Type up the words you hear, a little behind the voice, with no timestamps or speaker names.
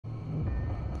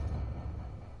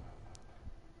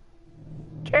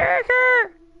Jericho!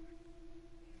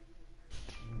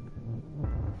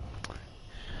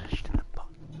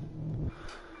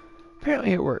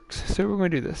 Apparently it works, so we're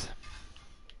going to do this.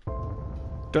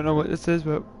 Don't know what this is,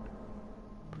 but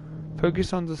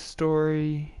focus on the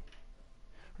story.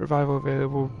 Revival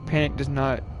available. Panic does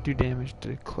not do damage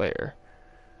to Claire.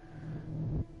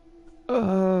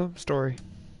 Story.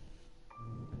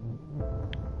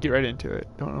 Get right into it.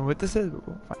 Don't know what this is, but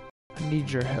we'll find. I need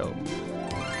your help.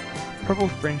 Purple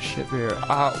friendship here.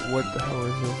 What the hell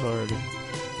is this already?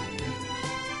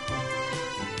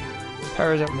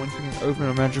 Powers at once we can open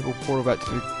a magical portal back to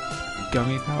the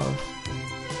Gummy Palace.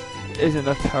 Isn't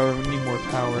enough power, we need more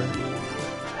power.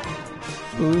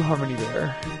 Blue Harmony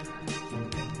Bear.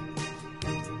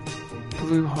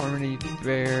 Blue Harmony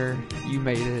Bear, you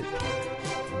made it.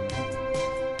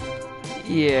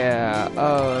 Yeah,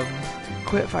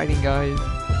 quit fighting, guys.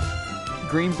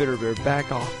 Green Bitter Bear,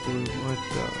 back off, Blue. What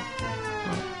the?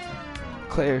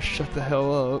 Claire, shut the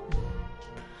hell up.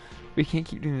 We can't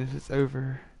keep doing this, it's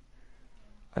over.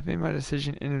 I've made my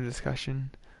decision, end of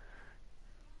discussion.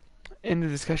 End of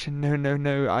discussion,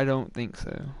 no, I don't think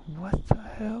so. What the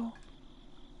hell?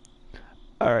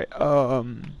 Alright,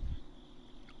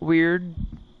 weird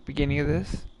beginning of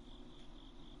this.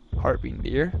 Heartbeat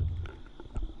deer.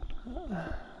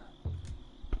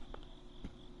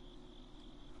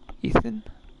 Ethan?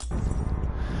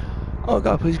 Oh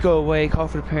god, please go away. Call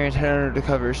for the parents. Head under the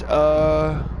covers.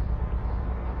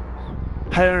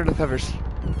 Head under the covers.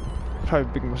 Probably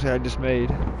a big mistake I just made.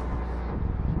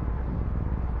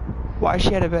 Why is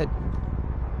she out of bed?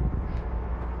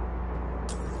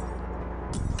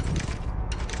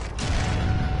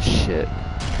 Shit.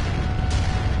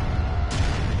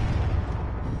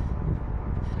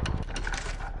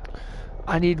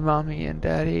 I need mommy and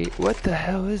daddy. What the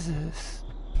hell is this?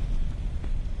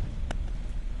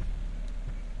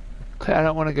 Okay, I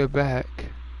don't want to go back.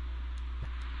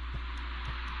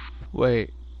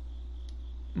 Wait.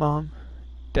 Mom?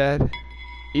 Dad?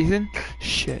 Ethan?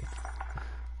 Shit.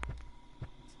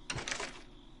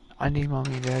 I need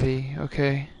mommy and daddy,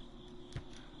 okay.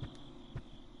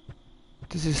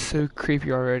 This is so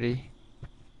creepy already.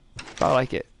 But I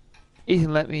like it.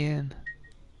 Ethan, let me in.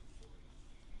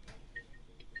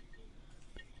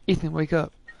 Ethan, wake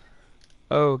up.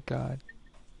 Oh god.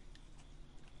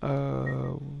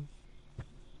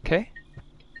 Okay.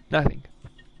 Nothing.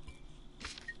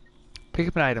 Pick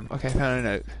up an item. Okay, I found a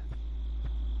note.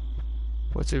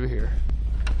 What's over here?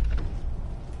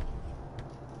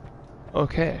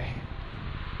 Okay.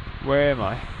 Where am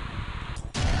I?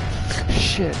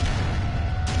 Shit.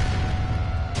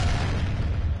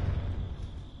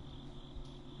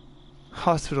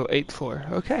 Hospital, 8th floor.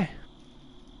 Okay.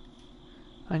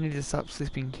 I need to stop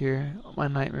sleeping here. My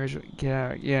nightmares get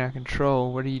out of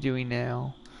control. What are you doing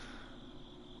now?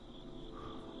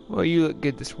 Well, you look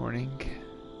good this morning.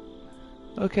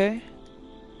 Okay.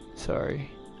 Sorry.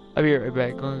 I'll be right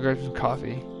back. Going to grab some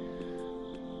coffee.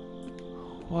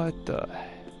 What the?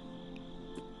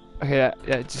 Okay,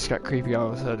 that just got creepy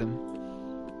all of a sudden.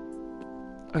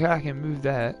 Okay, I can move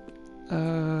that.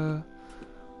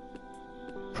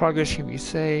 Progress can be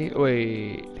saved.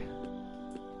 Wait.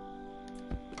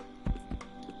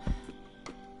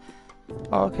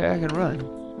 Oh, okay, I can run.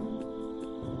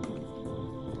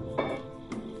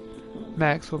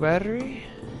 Maxwell battery.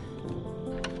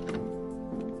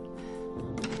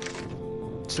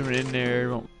 Zoom it in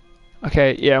there.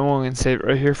 Okay, yeah, I'm only gonna save it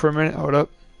right here for a minute. Hold up.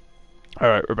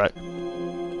 Alright, we're back.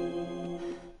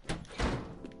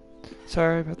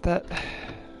 Sorry about that.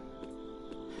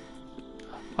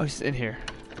 Oh, he's in here.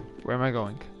 Where am I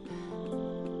going?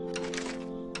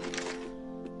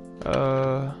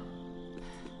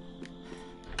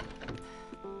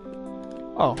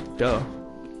 Oh, duh.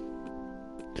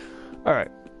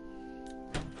 Alright.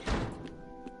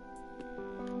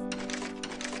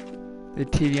 The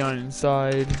TV on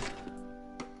inside.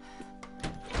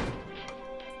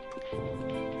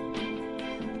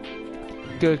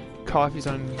 Good coffee's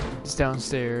on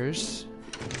downstairs.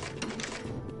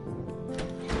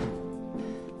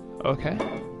 Okay.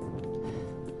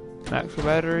 Maxwell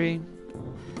battery.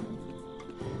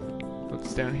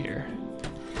 What's down here?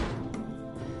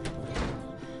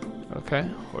 Okay,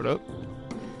 hold up.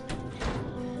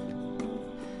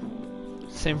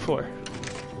 Same floor.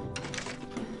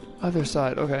 Other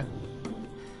side, okay.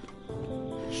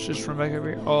 It's just from back over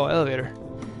here. Oh, elevator.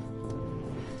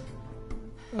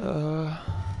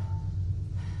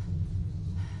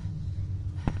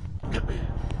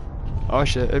 Oh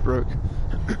shit, it broke.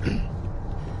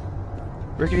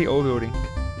 Rickety old building.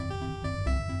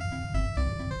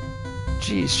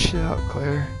 Jeez, chill out,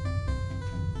 Claire.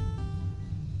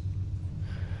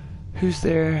 Who's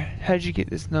there? How'd you get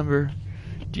this number?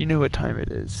 Do you know what time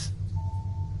it is?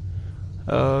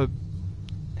 How'd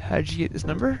you get this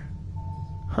number?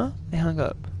 Huh? They hung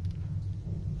up.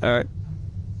 Alright.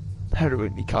 How do we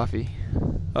need coffee?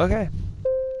 Okay.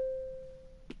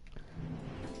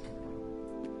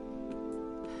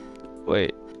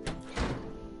 Wait.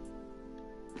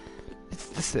 It's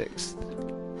the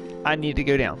 6th. I need to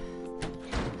go down.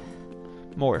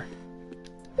 More.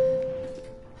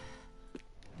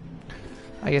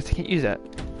 I guess I can't use that.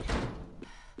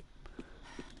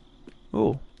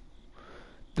 Oh.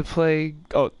 The plague.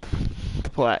 Oh, the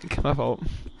plaque. My fault.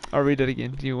 I'll read that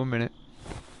again. Give me 1 minute.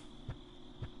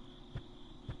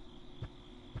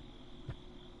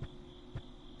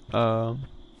 Alright.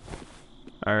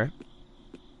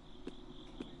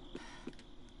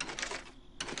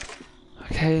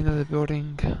 Okay, another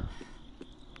building.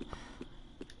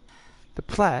 The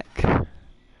plaque.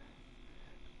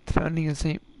 The founding of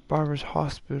St. Barbara's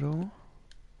Hospital.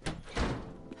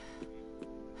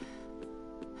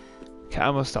 Okay,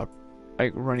 I'm gonna stop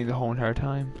like running the whole entire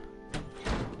time.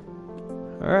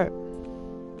 Alright.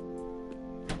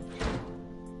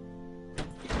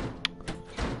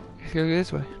 Let's go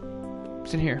this way.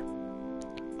 It's in here.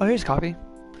 Oh, here's coffee.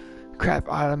 Crap,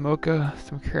 I had a mocha,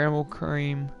 some caramel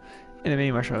cream, and a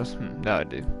mini marshmallows. That would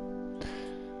do.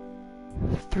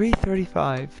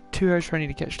 3:35. 2 hours training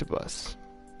to catch the bus.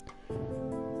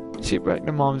 Sit back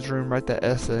to mom's room, write that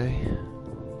essay.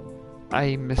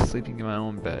 I miss sleeping in my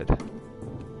own bed.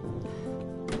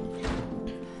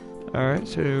 Alright,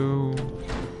 so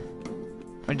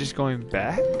I'm just going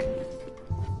back?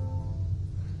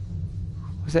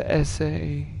 Was that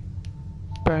essay?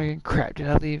 Bargain crap, did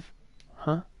I leave?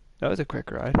 Huh? That was a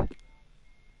quick ride.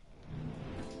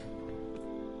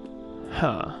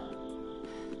 Huh.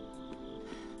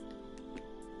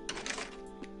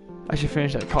 I should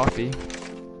finish that coffee.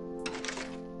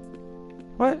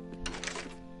 What?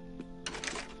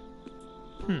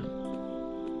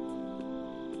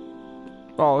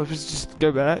 Oh, let's just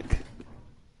go back?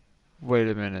 Wait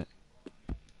a minute.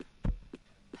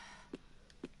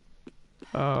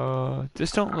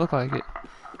 This don't look like it.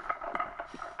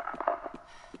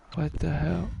 What the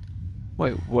hell?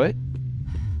 Wait, what?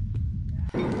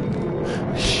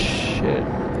 Shit.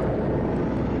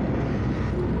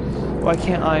 Why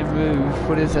can't I move?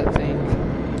 What is that thing?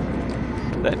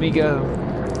 Let me go.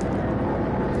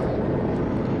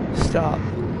 Stop.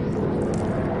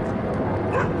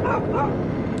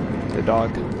 The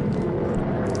dog.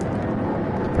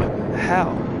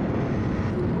 How?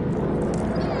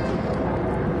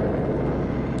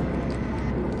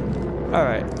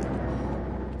 Alright.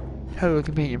 Hello,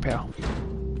 companion pal.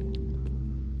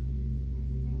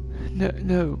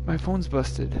 No, my phone's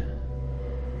busted.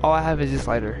 All I have is this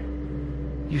lighter.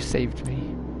 You saved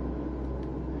me.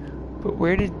 But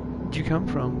where did you come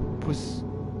from? What's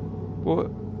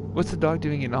the dog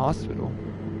doing in the hospital?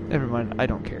 Never mind, I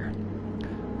don't care.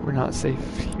 We're not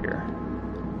safe here.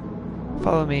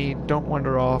 Follow me, don't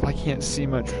wander off. I can't see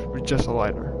much with just a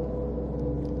lighter.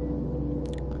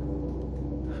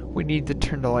 We need to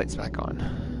turn the lights back on.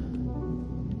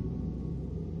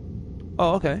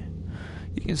 Oh, okay.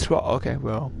 You can swap. Okay,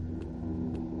 well.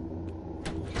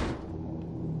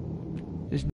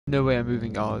 There's no way I'm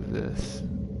moving all of this.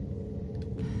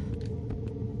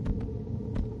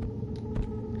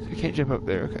 So you can't jump up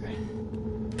there, okay.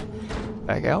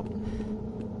 Back out.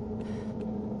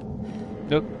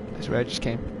 Nope, that's where I just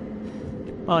came.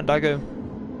 Come on, doggo.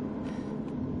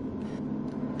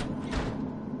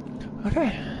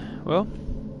 Okay, well.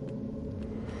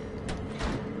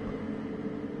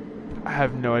 I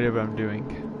have no idea what I'm doing.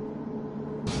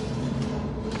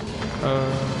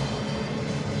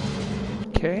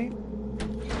 Okay.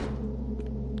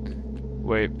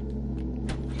 Wait.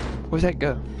 Where's that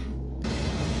go?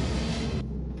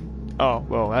 Oh,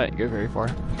 well, that didn't go very far.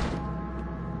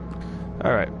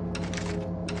 Alright.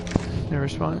 No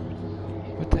response.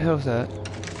 What the hell is that?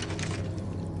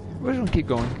 We're just gonna keep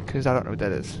going, because I don't know what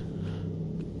that is.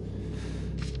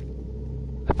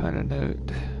 I found a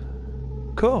note.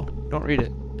 Cool. Don't read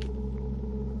it.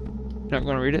 Not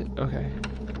gonna read it? Okay.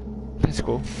 That's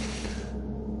cool.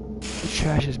 The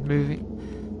trash is moving.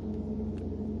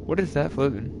 What is that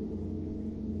floating?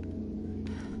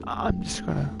 I'm just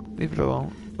gonna leave it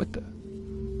alone. What the?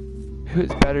 Who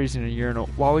has batteries in a urinal?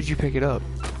 Why would you pick it up?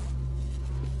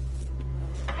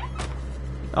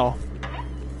 Oh.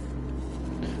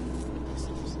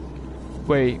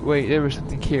 Wait, there was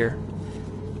something here.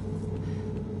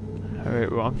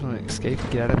 Alright, well, I'm just gonna escape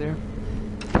and get out of there.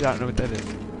 I don't know what that is.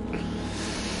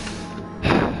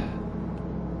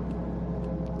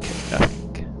 Okay,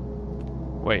 nothing.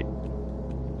 Wait.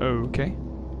 Okay.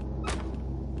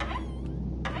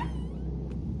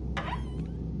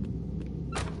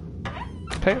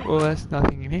 Okay, well that's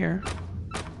nothing in here.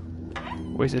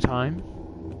 Waste of time.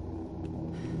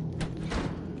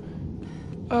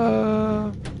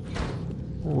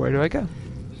 Where do I go?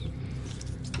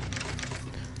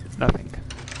 Nothing.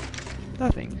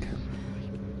 Nothing.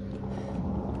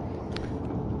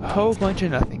 A whole bunch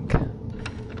of nothing.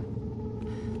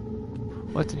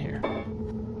 What's in here?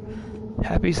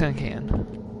 Happy Sun Can.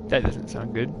 That doesn't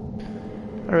sound good.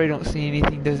 I really don't see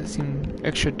anything. Doesn't seem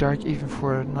extra dark even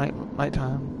for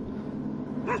nighttime.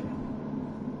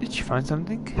 Did you find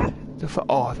something?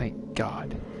 Oh, thank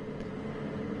God.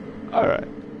 Alright.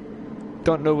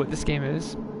 Don't know what this game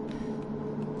is.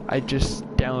 I just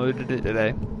downloaded it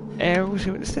today. And we'll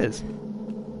see what it says.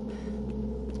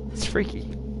 It's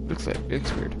freaky. Looks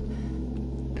weird.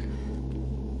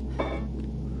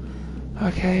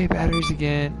 Okay, batteries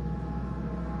again.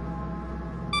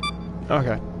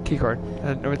 Okay, keycard. I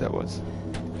didn't know what that was.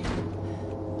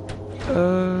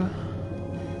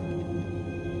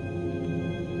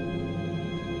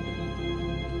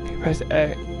 Press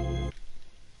A.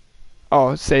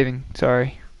 Oh, it's saving.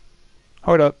 Sorry.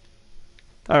 Hold up.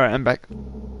 Alright, I'm back.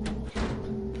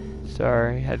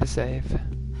 Sorry, had to save.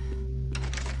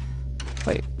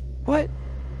 Wait, what?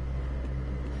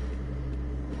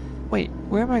 Wait,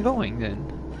 where am I going then?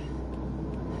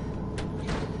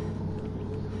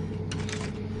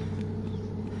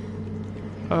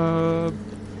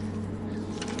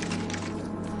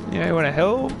 Yeah, you wanna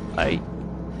help?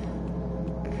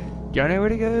 Y'all know where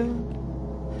to go?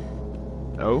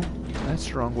 No, that's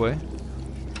the wrong way.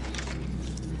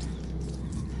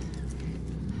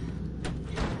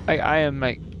 I am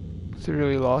like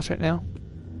thoroughly lost right now.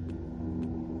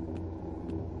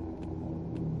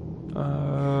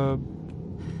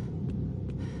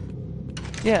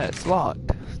 Yeah, it's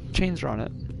locked. Chains are on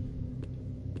it.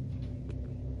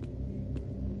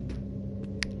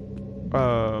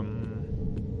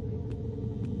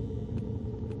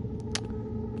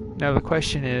 Now the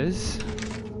question is,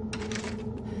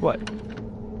 what?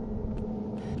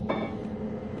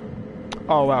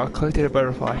 Oh wow, collected a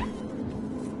butterfly.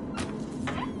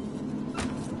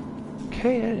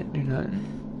 Okay, I didn't do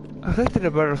nothing. I collected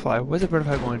a butterfly. What's a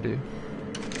butterfly going to do?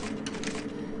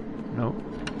 Nope.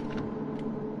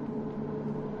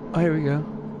 Oh, here we go.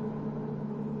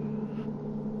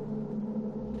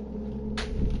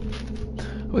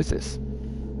 What's this?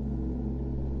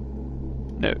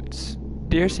 Notes.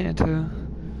 Dear Santa,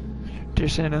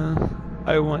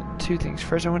 I want two things.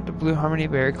 First, I want the Blue Harmony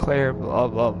Bear, Claire, blah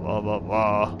blah blah blah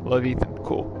blah. Love Ethan.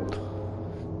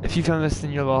 Cool. If you found this,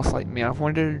 then you're lost like me. I've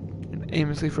wandered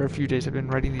aimlessly for a few days. I've been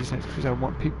writing these notes because I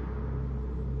want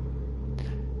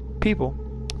people.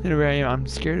 And where I am, I'm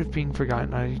scared of being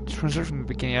forgotten. I just want to start from the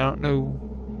beginning. I don't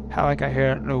know how I got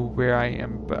here. I don't know where I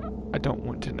am, but I don't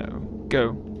want to know.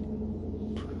 Go.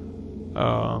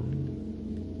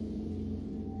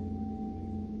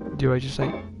 Do I just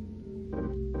like...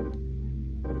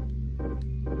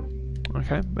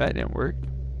 Okay, that didn't work.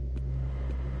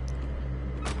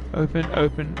 Open,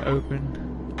 open, open,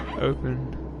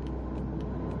 open.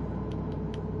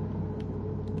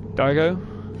 Doggo?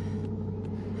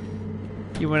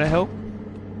 You wanna help?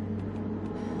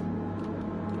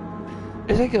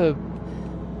 It's like a...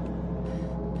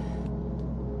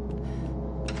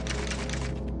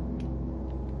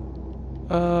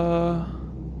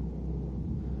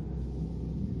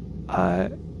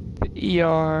 the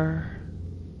ER...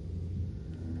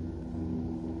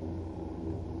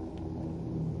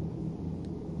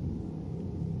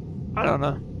 I don't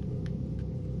know.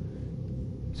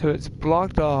 So it's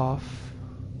blocked off,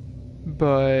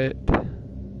 but...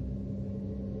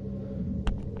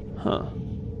 Huh.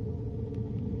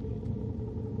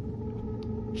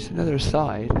 Just another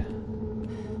side.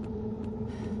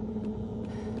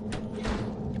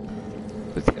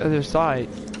 But the other side...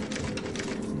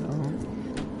 No.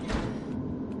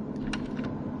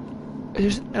 Is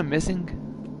there something I'm missing?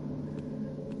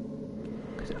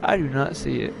 Because I do not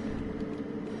see it.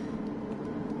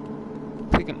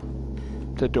 Clicking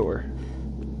the door.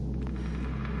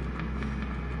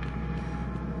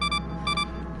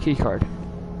 Key card.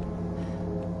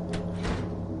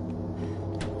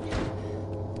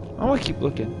 I want to keep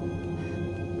looking.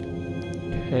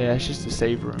 Okay, that's just a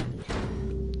save room.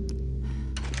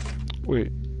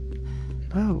 Wait.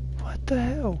 Oh, what the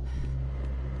hell?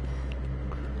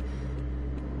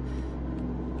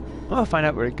 I'm gonna find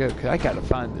out where to go, because I gotta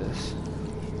find this.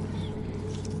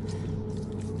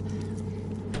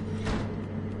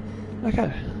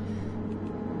 Okay.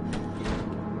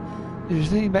 Is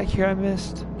there anything back here I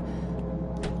missed?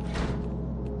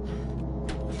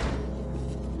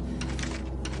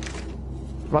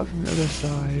 Right from the other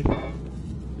side.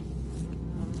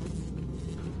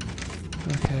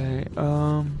 Okay,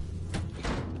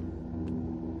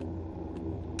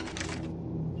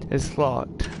 it's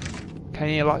locked. Can I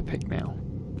need a lockpick now?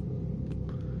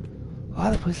 A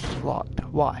lot of the places are locked.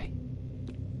 Why?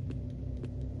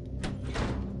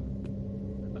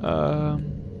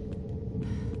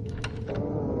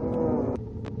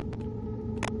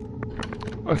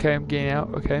 Okay, I'm getting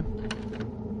out. Okay.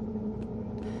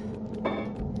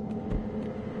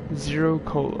 Zero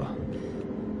cola.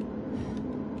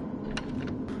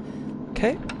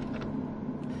 Okay.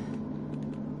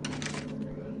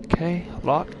 Okay,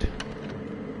 locked.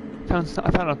 I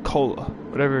found a cola.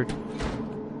 Whatever.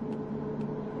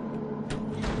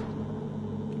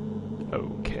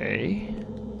 Okay.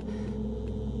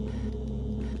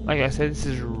 Like I said, this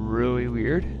is really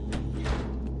weird.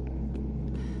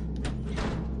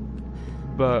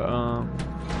 But,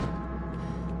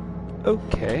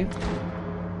 okay.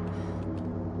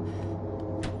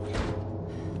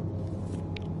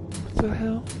 What the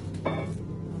hell?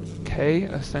 Okay,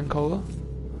 a Sun Cola.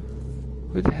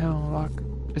 What the hell? Lock?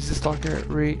 Is this locker at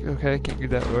Reek? Okay, I can't go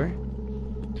that way.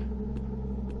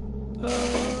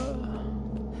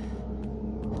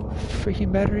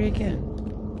 Freaking battery again.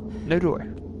 No door.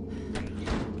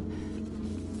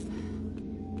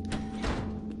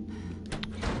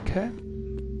 Okay.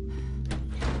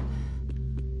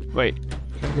 Wait,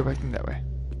 let me go back in that way.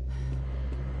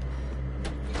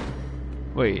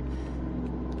 Wait.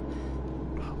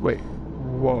 Wait.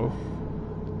 Whoa.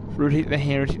 Rotate the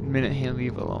hand, rotate the minute hand,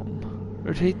 leave alone.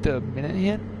 Rotate the minute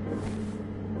hand?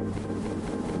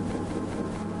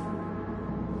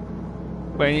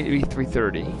 Wait, I need to be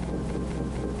 330.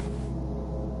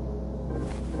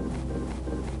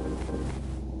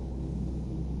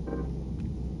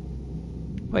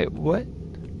 Wait, what?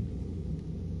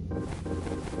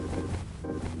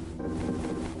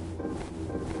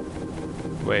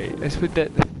 Wait, let's put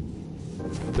that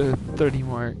the 30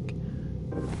 mark.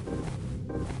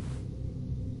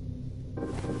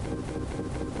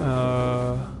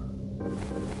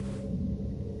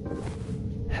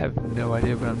 Have no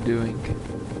idea what I'm doing.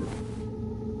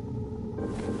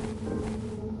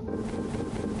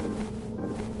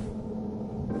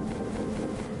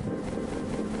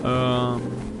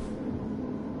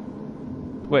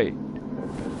 Wait.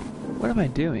 What am I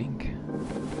doing?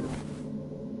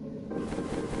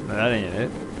 No, that ain't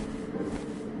it.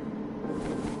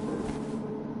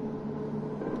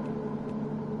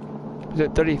 Is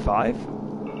it 35?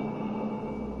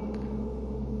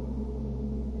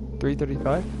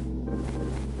 335?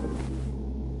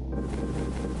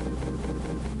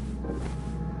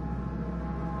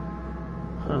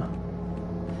 Huh.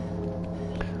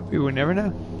 We will never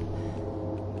know.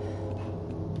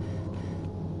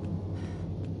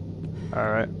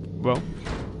 Alright, well.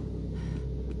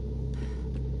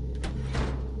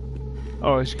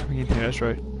 Oh, it's coming in here, that's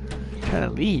right. I'm trying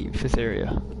to leave this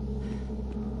area.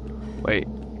 Wait.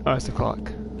 Oh, it's the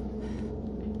clock.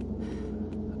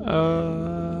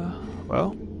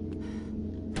 Well.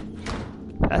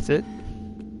 That's it.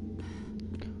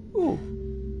 Ooh.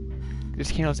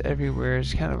 There's candles everywhere.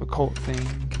 It's kind of a cult thing.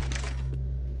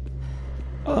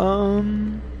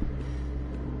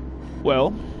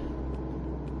 Well.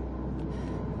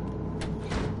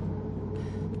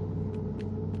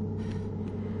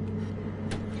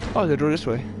 Oh, the door this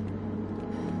way.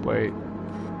 Wait.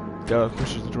 Duh, of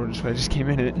course there's the door this way. I just came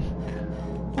in it.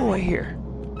 Oh, wait here.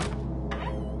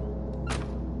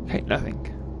 Hey, nothing.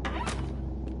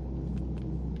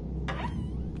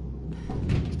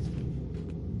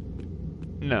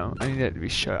 No, I need that to be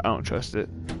shut. I don't trust it.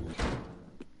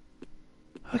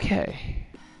 Okay.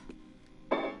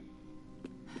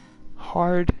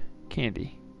 Hard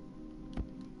candy.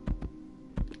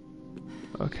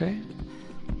 Okay.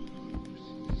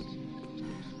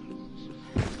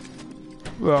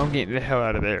 Well, I'm getting the hell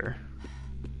out of there.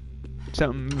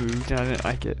 Something moved and I didn't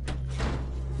like it.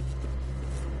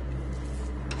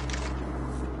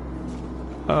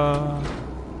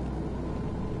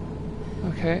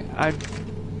 Okay, I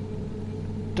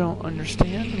don't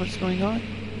understand what's going on.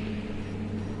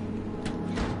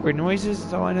 Weird noises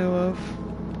is all I know of.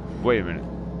 Wait a minute.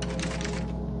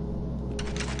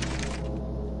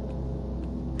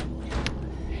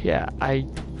 Yeah, I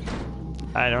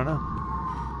don't know.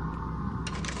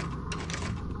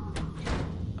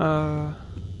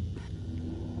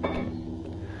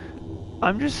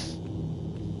 I'm just...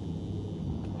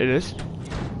 It is?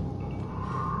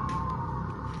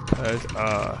 Because,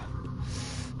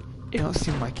 it don't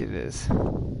seem like it is.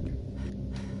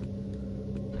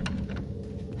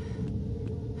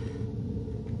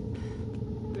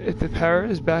 If the power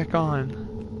is back on,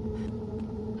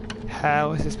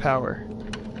 how is this power?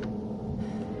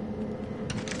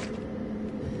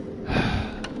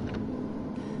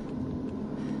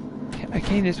 I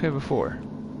came this way before.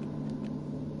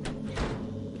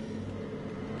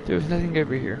 There was nothing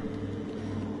over here.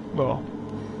 Well,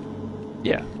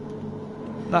 yeah,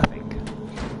 nothing.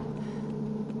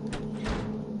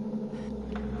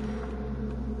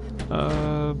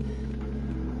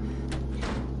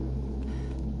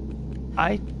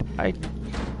 I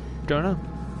don't know.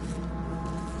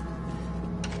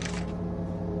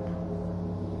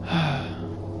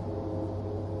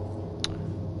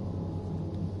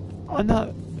 I'm not.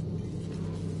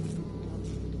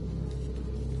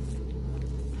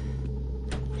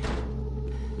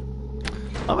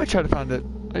 I'm gonna try to find it.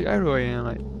 I really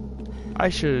am. I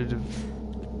should have.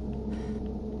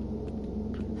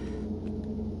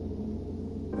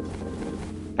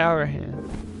 Hour hand.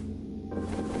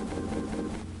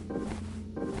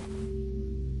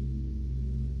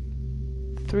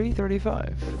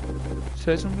 3:35.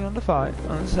 So it's gonna be on the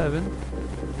 5, on the 7.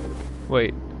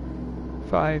 Wait.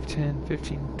 5, 10,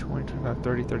 15, 20, 25,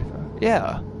 30, 35.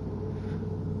 Yeah.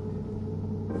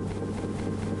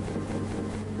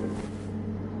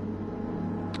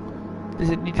 Does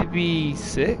it need to be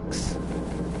 6?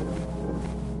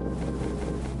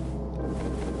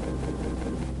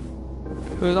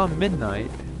 It was on midnight.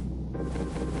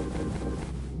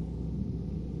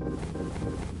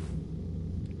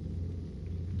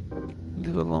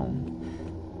 Leave it alone.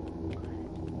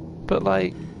 But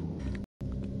like,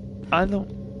 I don't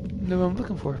know what I'm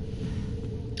looking for.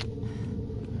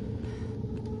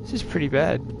 This is pretty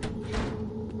bad.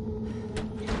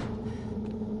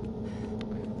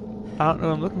 I don't know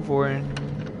what I'm looking for, and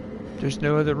there's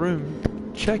no other room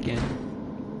to check in.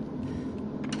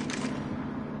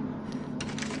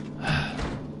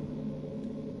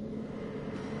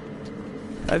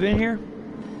 I've been here?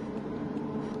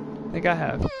 I think I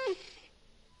have.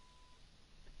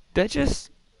 Did that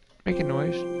just make a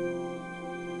noise?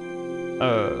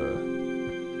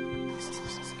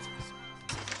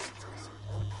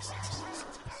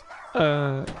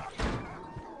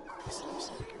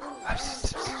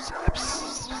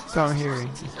 So I'm hearing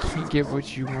you can't get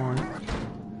what you want.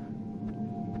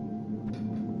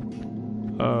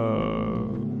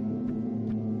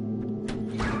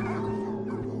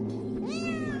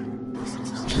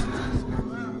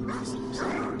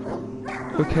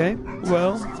 Okay,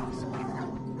 well,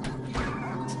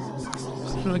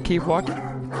 I'm gonna keep walking.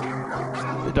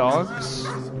 The dogs.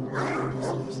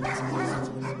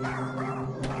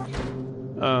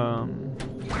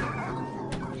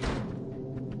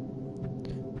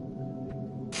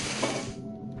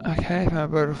 Okay, my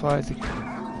butterfly is a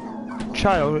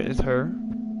child, is her.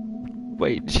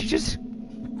 Wait, did she just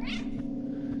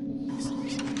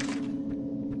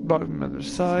walk from the other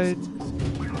side?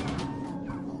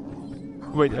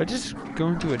 Wait, did I just go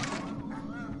into a...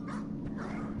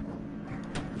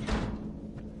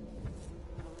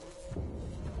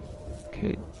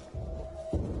 Okay.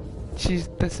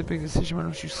 That's a big decision. Why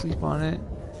don't you sleep on it?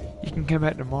 You can come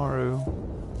back tomorrow.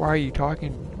 Why are you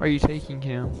talking? Why are you taking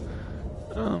him?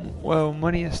 Well,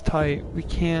 money is tight. We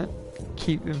can't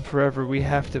keep them forever. We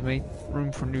have to make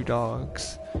room for new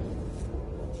dogs.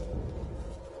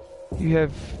 You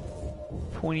have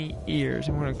pointy ears.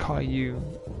 I'm gonna call you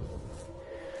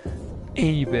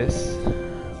Anubis.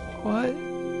 What?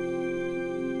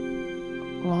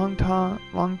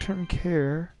 Long-term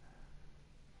care?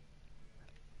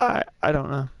 I don't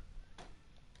know.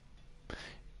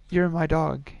 You're my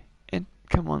dog. And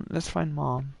come on, let's find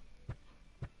Mom.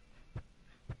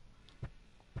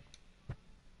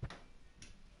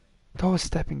 Those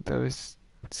stepping toes,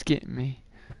 it's getting me.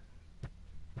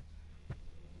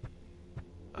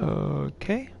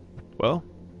 Okay. Well,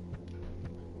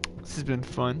 this has been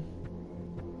fun.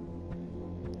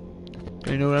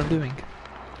 I know what I'm doing.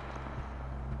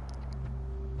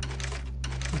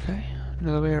 Okay,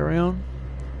 another way around.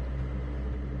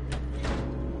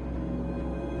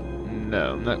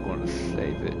 No, I'm not going to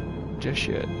save it just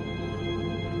yet.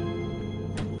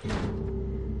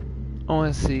 I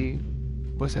want to see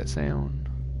what's that sound.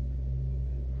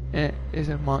 It is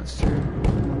a monster. You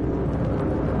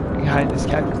can hide in this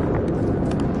cabin.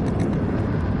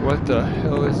 What the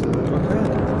hell is that? Okay.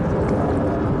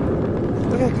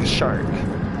 Look like a shark.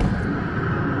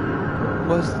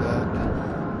 What was that?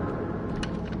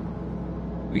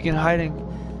 We can hide in...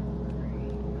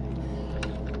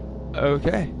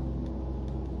 Okay.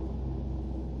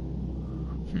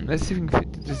 Let's see if we can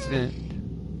fit this vent.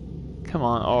 Come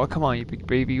on, oh come on you big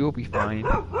baby, you'll be fine.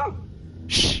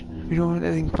 Shh! We don't want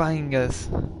anything flying us.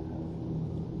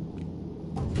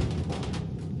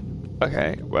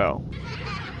 Okay, well.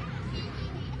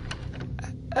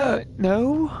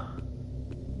 No?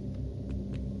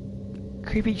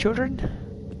 Creepy children?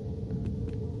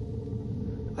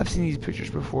 I've seen these pictures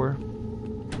before.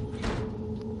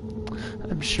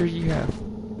 I'm sure you have.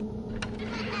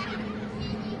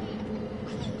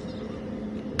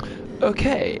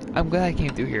 Okay, I'm glad I came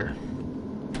through here.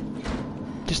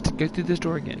 Just to go through this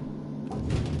door again.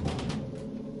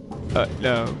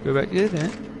 No, go back to the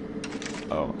vent.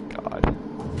 Oh my god.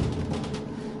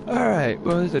 Alright,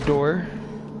 well there's a door.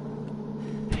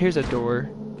 Here's a door.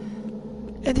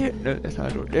 And there, no, that's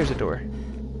not a door. There's a door.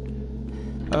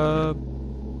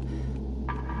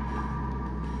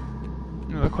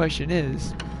 The question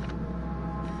is,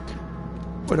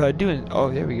 what do I do in,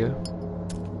 oh, there we go.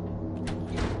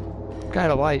 Got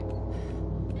a light.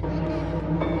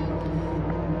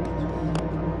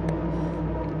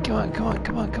 Come on, come on,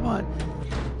 come on, come on.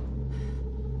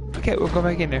 Okay, we'll go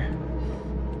back in there.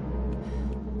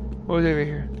 What was over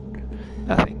here?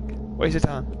 Nothing. Waste of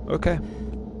time. Okay.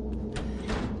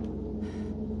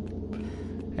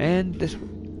 And this way.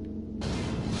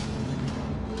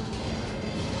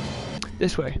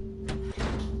 This way.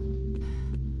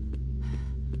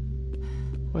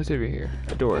 What's over here?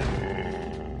 A door.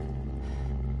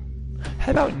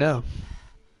 How about no?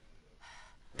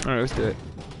 Alright, let's do it.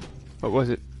 What was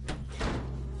it?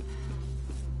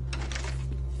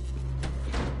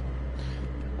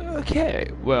 Okay,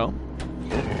 well.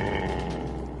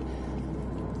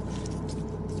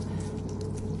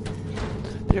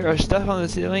 There are stuff on the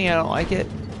ceiling, I don't like it.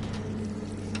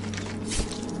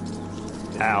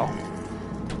 Ow.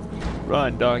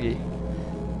 Run, doggy.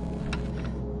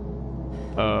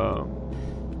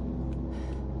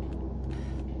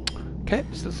 Okay,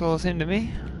 so that's all the same to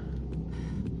me.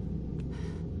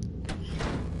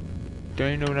 Don't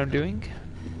even know what I'm doing.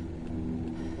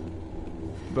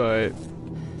 But...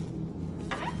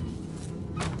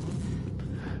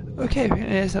 okay, and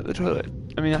it's not the toilet.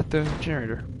 I mean, not the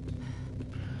generator.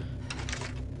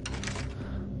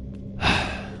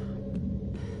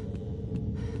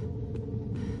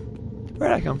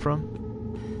 Where'd I come from?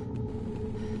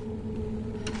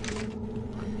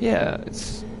 Yeah,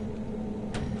 it's...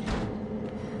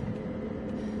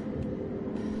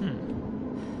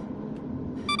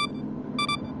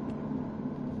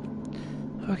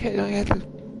 Okay, don't have to...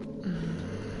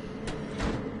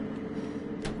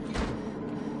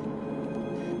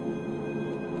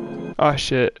 Oh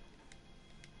shit.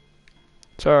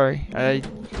 Sorry, I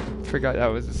forgot that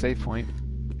was a save point.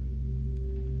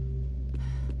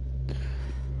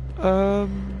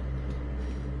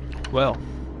 Well.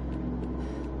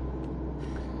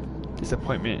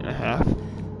 Disappointment and a half.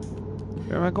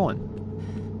 Where am I going?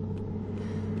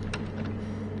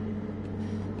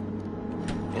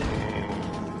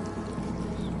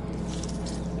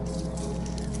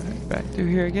 Right, back through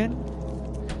here again.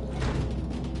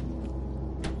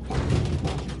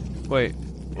 Wait.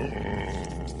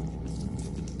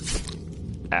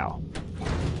 Ow.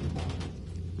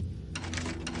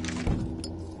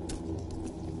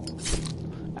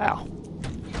 Ow.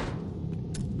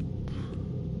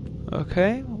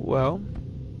 Okay, well.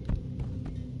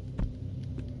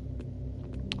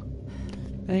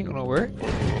 That ain't gonna work.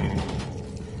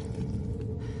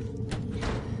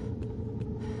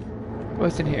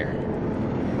 What's in here?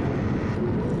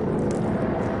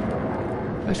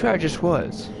 That's where I just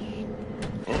was.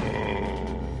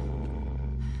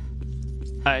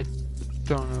 I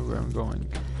don't know where I'm going.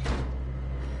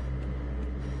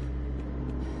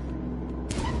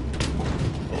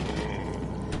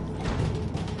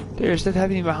 There's stuff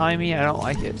happening behind me, I don't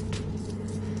like it.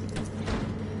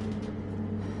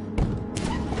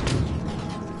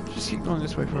 Just keep going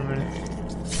this way for a minute.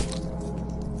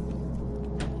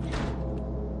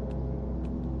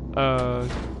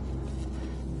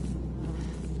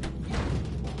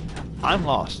 I'm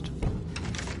lost.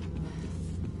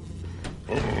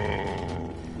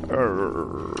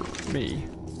 Me.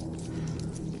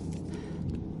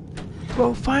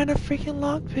 Well, find a freaking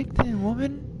lockpick then,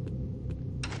 woman.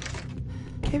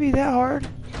 Can't be that hard.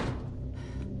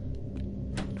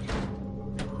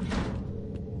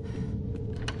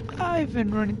 I've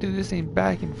been running through this thing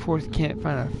back and forth, can't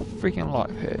find a freaking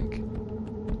lockpick.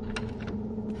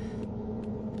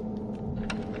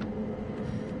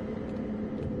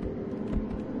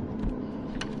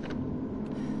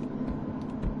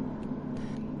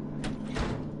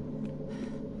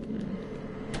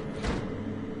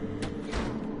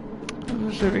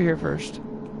 What's over here first?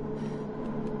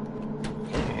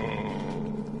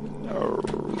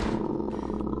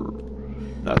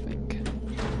 Nothing.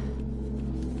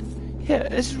 Yeah,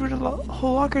 this is where the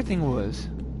whole locker thing was.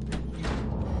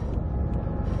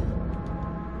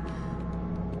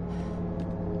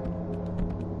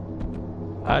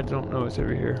 I don't know what's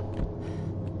over here.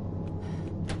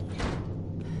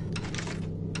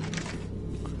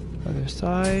 Other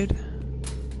side.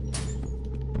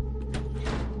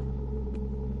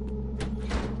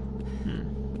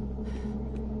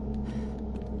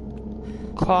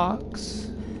 Clocks.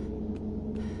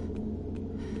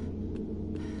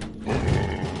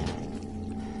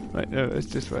 Wait, no, it's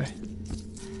this way.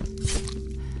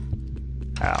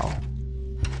 Ow.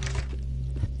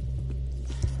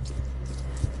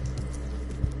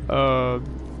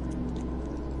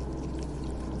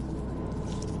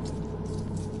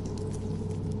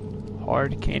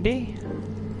 Hard candy?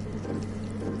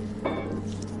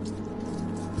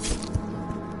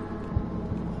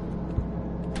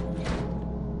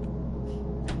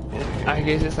 I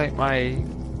guess it's like my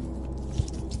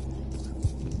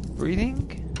breathing?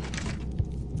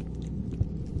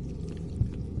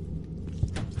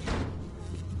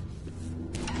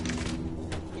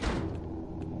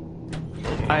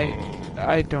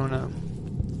 I don't know.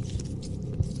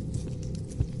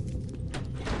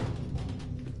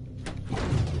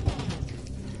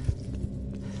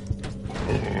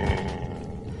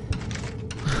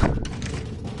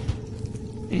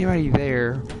 Anybody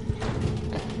there?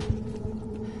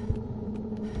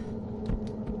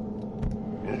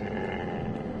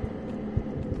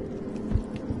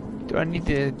 Do I need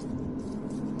to?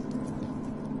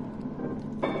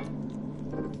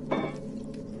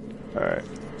 Alright.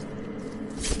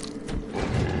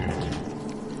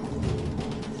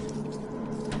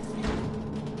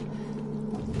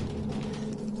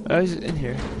 Oh, he's in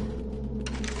here.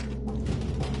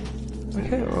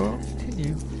 Okay, well,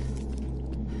 continue.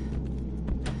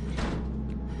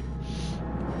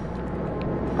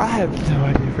 I have no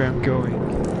idea where I'm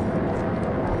going.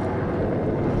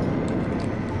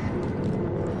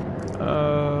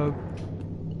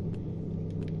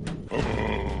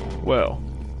 Well.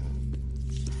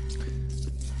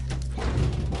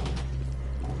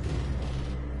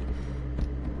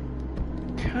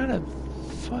 Kind of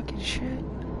fucking shit.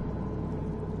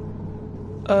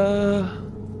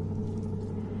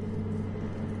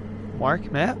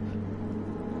 Mark map?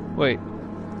 Wait.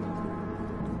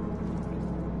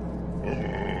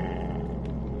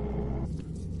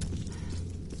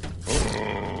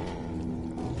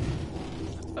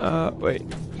 Wait.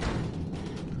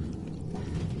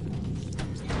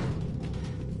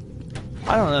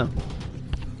 I don't know.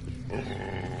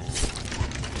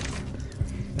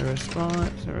 No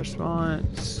response, no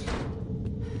response.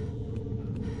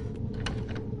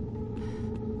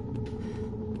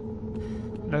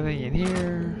 Nothing in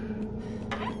here.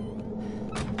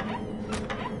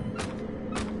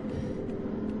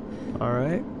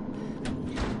 Alright.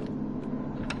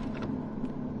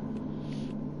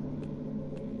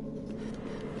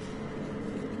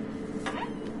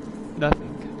 Nothing.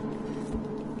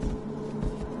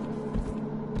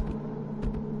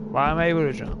 Why am I able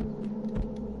to jump?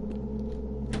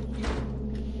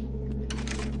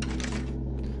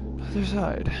 Other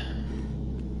side.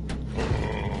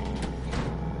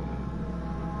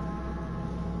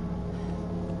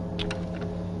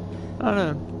 I don't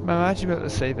know. I'm actually about to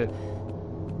save it.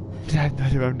 I have no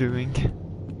idea what I'm doing.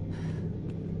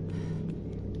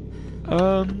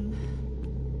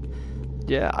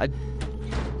 Yeah, I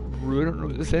really don't know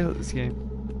what to say about this game.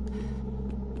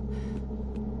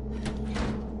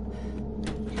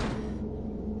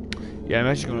 Yeah, I'm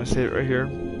actually gonna save it right here.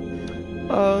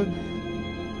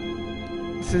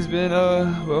 This has been,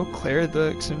 well, Claire the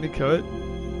Extended Cut.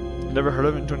 Never heard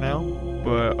of it until now,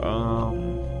 but,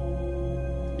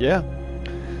 yeah.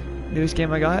 Newest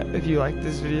game I got. If you like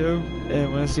this video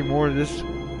and want to see more of this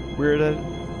weird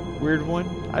one,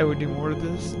 I would do more of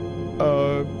this.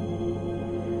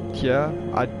 Yeah,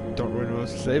 I don't really know what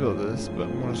to say about this, but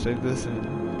I'm gonna save this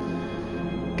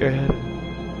and go ahead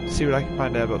and see what I can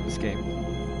find out about this game.